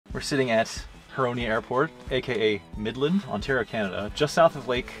We're sitting at Huronia Airport, aka Midland, Ontario, Canada, just south of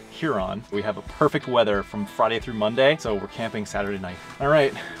Lake Huron. We have a perfect weather from Friday through Monday, so we're camping Saturday night. All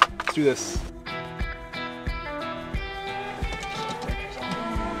right, let's do this.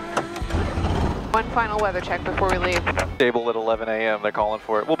 One final weather check before we leave. Stable at 11 a.m. They're calling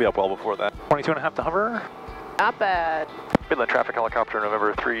for it. We'll be up well before that. 22.5 to hover. Not bad. Midland traffic helicopter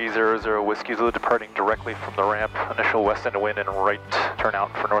November 300 Whiskey Zulu departing directly from the ramp. Initial west end wind and right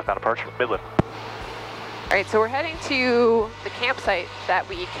turnout for northbound departure from Midland. All right, so we're heading to the campsite that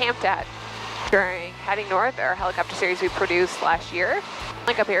we camped at during Heading North, our helicopter series we produced last year.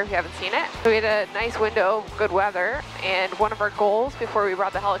 Link up here if you haven't seen it. So we had a nice window, good weather, and one of our goals before we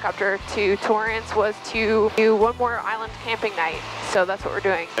brought the helicopter to Torrance was to do one more island camping night. So that's what we're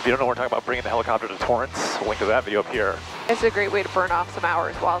doing. If you don't know, we're talking about bringing the helicopter to Torrance. Link to that video up here. It's a great way to burn off some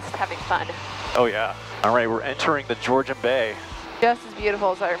hours whilst having fun. Oh yeah. All right, we're entering the Georgian Bay. Just as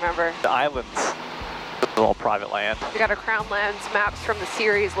beautiful as I remember. The islands. It's all private land. We got our Crown Lens maps from the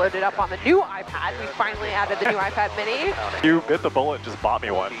series loaded up on the new iPad. We finally added the new iPad mini. You bit the bullet and just bought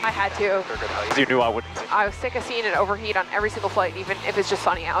me one. I had to. You knew I wouldn't. I was sick of seeing it overheat on every single flight, even if it's just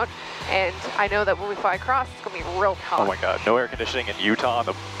sunny out. And I know that when we fly across, it's going to be real tough. Oh my God, no air conditioning in Utah in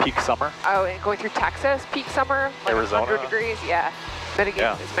the peak summer? Oh, and going through Texas, peak summer, like Arizona. 100 degrees, yeah. Mitigate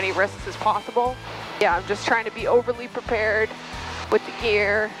as many risks as possible. Yeah, I'm just trying to be overly prepared with the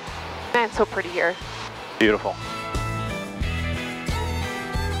gear. Man, it's so pretty here. Beautiful.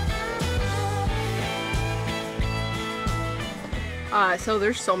 So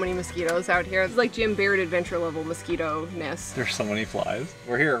there's so many mosquitoes out here. It's like Jim Baird adventure level mosquito nest. There's so many flies.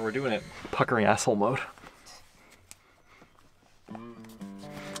 We're here, we're doing it. Puckering asshole mode. I'm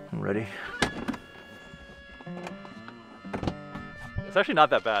ready. It's actually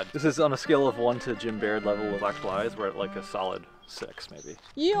not that bad. This is on a scale of 1 to Jim Baird level of black flies. We're at like a solid 6 maybe.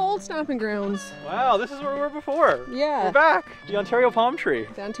 Ye old stomping grounds. Wow, this is where we were before. Yeah. We're back. The Ontario palm tree.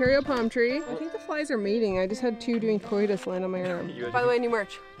 The Ontario palm tree. I think the flies are mating. I just had 2 doing coitus land on my arm. By the way, new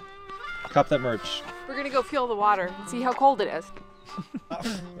merch. Cop that merch. We're gonna go feel the water and see how cold it is.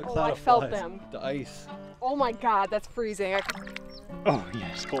 Oh, I felt them. The ice. Oh my God, that's freezing. Oh yeah,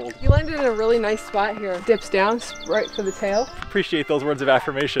 it's cold. You landed in a really nice spot here. Dips down right for the tail. Appreciate those words of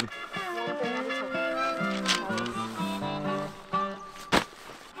affirmation.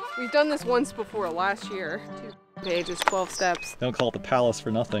 We've done this once before, last year. 2 pages, 12 steps. Don't call it the palace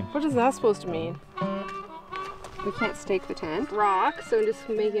for nothing. What is that supposed to mean? We can't stake the tent. Rock, so I'm just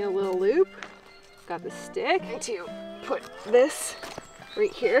making a little loop. Got the stick to put this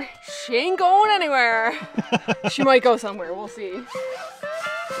right here. She ain't going anywhere. She might go somewhere, we'll see.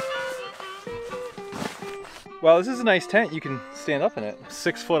 Well, this is a nice tent. You can stand up in it.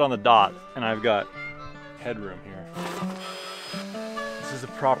 6 foot on the dot, and I've got headroom here. This is the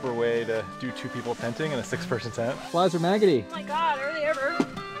proper way to do 2 people tenting in a 6-person tent. Flies are maggoty. Oh my God, are they ever?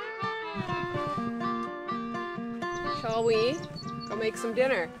 Shall we go make some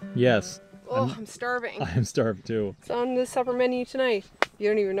dinner? Yes. Oh, I'm starving. I'm starved too. What's on the supper menu tonight? You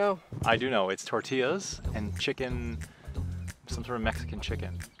don't even know. I do know. It's tortillas and chicken, some sort of Mexican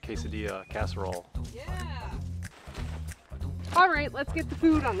chicken, quesadilla, casserole. Yeah. All right, let's get the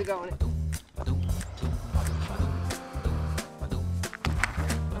food on the go.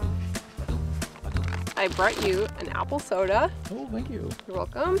 I brought you an apple soda. Oh, thank you. You're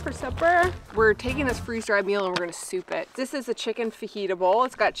welcome for supper. We're taking this freeze-dried meal and we're gonna soup it. This is a chicken fajita bowl.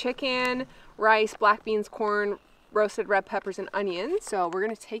 It's got chicken, rice, black beans, corn, roasted red peppers, and onions. So we're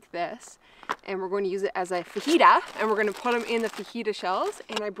gonna take this and we're going to use it as a fajita, and we're gonna put them in the fajita shells.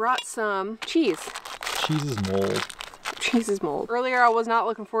 And I brought some cheese. Cheese is mold. Cheese is mold. Earlier I was not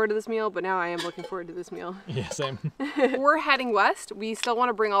looking forward to this meal, but now I am looking forward to this meal. Yeah, same. We're heading west. We still want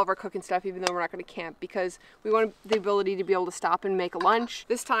to bring all of our cooking stuff even though we're not going to camp because we want the ability to be able to stop and make a lunch.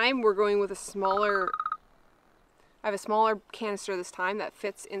 This time we're going with a smaller, I have a smaller canister this time that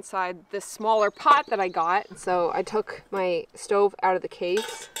fits inside this smaller pot that I got. So I took my stove out of the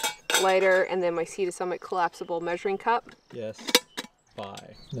case, lighter, and then my Sea to Summit collapsible measuring cup. Yes.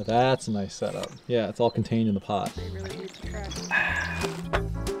 Bye. Now that's a nice setup. Yeah, it's all contained in the pot. I really need to try.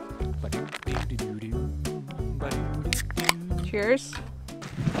 Cheers.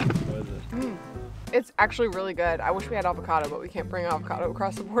 What is it? It's actually really good. I wish we had avocado, but we can't bring avocado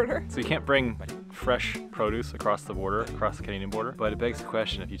across the border. So you can't bring fresh produce across the border, across the Canadian border, but it begs the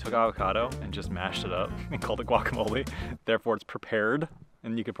question, if you took avocado and just mashed it up and called it guacamole, therefore it's prepared,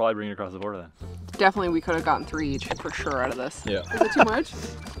 and you could probably bring it across the border then. Definitely we could have gotten 3 each for sure out of this. Yeah. Is it too much?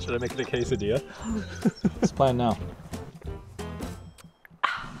 Should I make it a quesadilla? Let's plan now.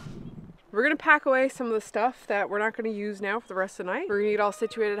 We're gonna pack away some of the stuff that we're not gonna use now for the rest of the night. We're gonna get all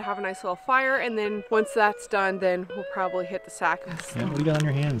situated to have a nice little fire, and then once that's done, then we'll probably hit the sack. Yeah, what do you got on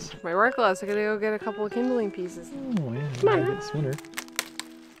your hands? My work gloves. I gotta go get a couple of kindling pieces. Oh, yeah. Come on. Get this winter.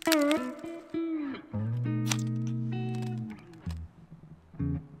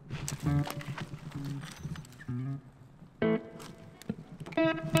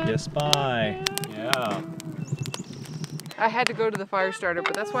 Yes, bye. Yeah. I had to go to the fire starter,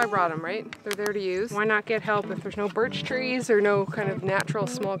 but that's why I brought them, right? They're there to use. Why not get help if there's no birch trees or no kind of natural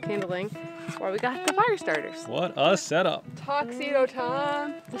small kindling? That's why we got the fire starters. What a setup. Tuxedo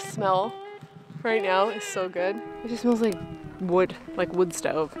time. The smell right now is so good. It just smells like wood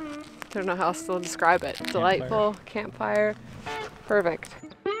stove. I don't know how else to describe it. Delightful, campfire, perfect.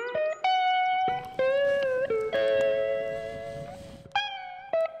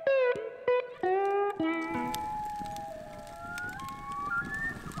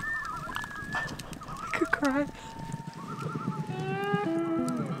 I could cry.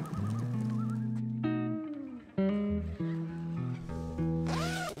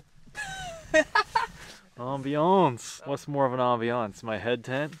 Ambiance. What's more of an ambiance, my head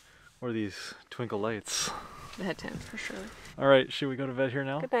tent or these twinkle lights? The head tent, for sure. All right, should we go to bed here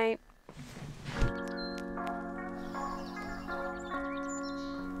now? Good night.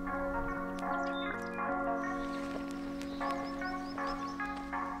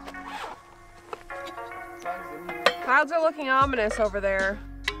 Clouds are looking ominous over there.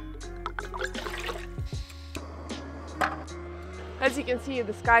 As you can see,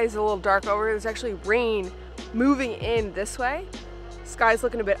 the sky is a little dark over here. There's actually rain moving in this way. Sky's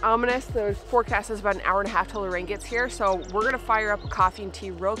looking a bit ominous. The forecast is about an hour and a half till the rain gets here. So we're gonna fire up a coffee and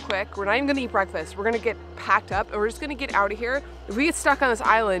tea real quick. We're not even gonna eat breakfast. We're gonna get packed up and we're just gonna get out of here. If we get stuck on this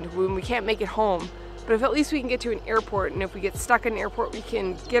island when we can't make it home, but if at least we can get to an airport, and if we get stuck in an airport, we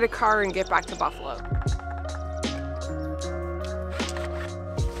can get a car and get back to Buffalo.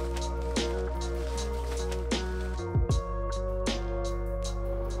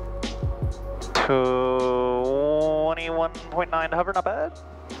 To 21.9 hover, not bad.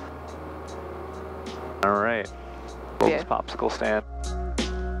 All right. Yeah. Popsicle stand.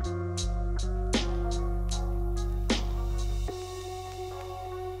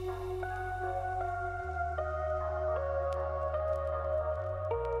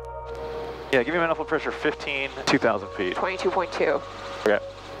 Yeah, give me manifold pressure 15, 2,000 feet. 22.2. Okay.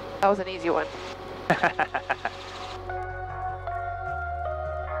 That was an easy one.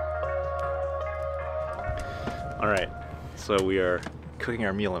 All right, so we are cooking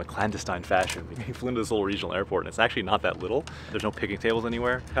our meal in a clandestine fashion. We flew into this little regional airport, and it's actually not that little. There's no picnic tables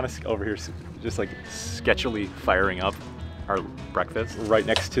anywhere. Kind of over here, just like sketchily firing up our breakfast right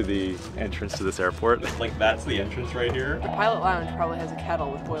next to the entrance to this airport. Like that's the entrance right here. The pilot lounge probably has a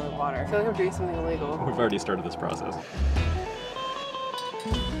kettle with boiling water. I feel like I'm doing something illegal. We've already started this process.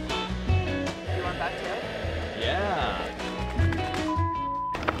 You want that too? Yeah.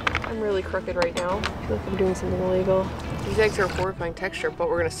 I'm really crooked right now. I feel like I'm doing something illegal. These eggs are horrifying texture, but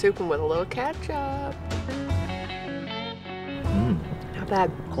we're gonna soup them with a little ketchup. Not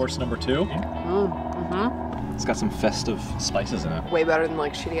bad. Course number 2. It's got some festive spices in it. Way better than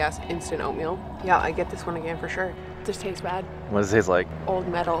like shitty ass instant oatmeal. Yeah, I get this one again for sure. It just tastes bad. What does it taste like? Old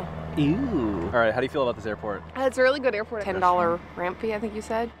metal. Ew. All right, how do you feel about this airport? It's a really good airport. $10 ramp fee, I think you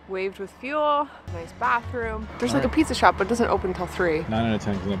said. Waived with fuel, nice bathroom. There's like a pizza shop, but it doesn't open until 3. 9 out of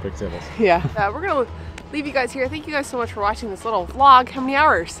 10 because no big tables. Yeah. We're gonna leave you guys here. Thank you guys so much for watching this little vlog. How many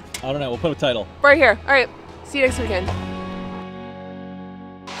hours? I don't know, we'll put a title. Right here. All right, see you next weekend.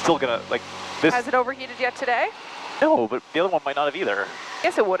 Still gonna, like, this. Has it overheated yet today? No, but the other one might not have either.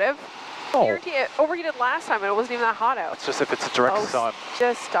 Yes, it would have. Oh. It overheated last time and it wasn't even that hot out. It's just if it's direct sun.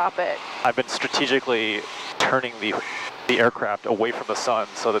 Just stop it. I've been strategically turning the aircraft away from the sun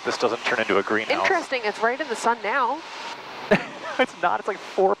so that this doesn't turn into a greenhouse. Interesting, it's right in the sun now. It's not, it's like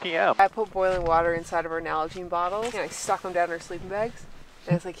 4 p.m. I put boiling water inside of our Nalgene bottles and I stuck them down in our sleeping bags,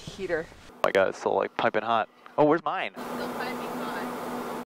 and it's like a heater. Oh my god, it's still like piping hot. Oh, where's mine? Still piping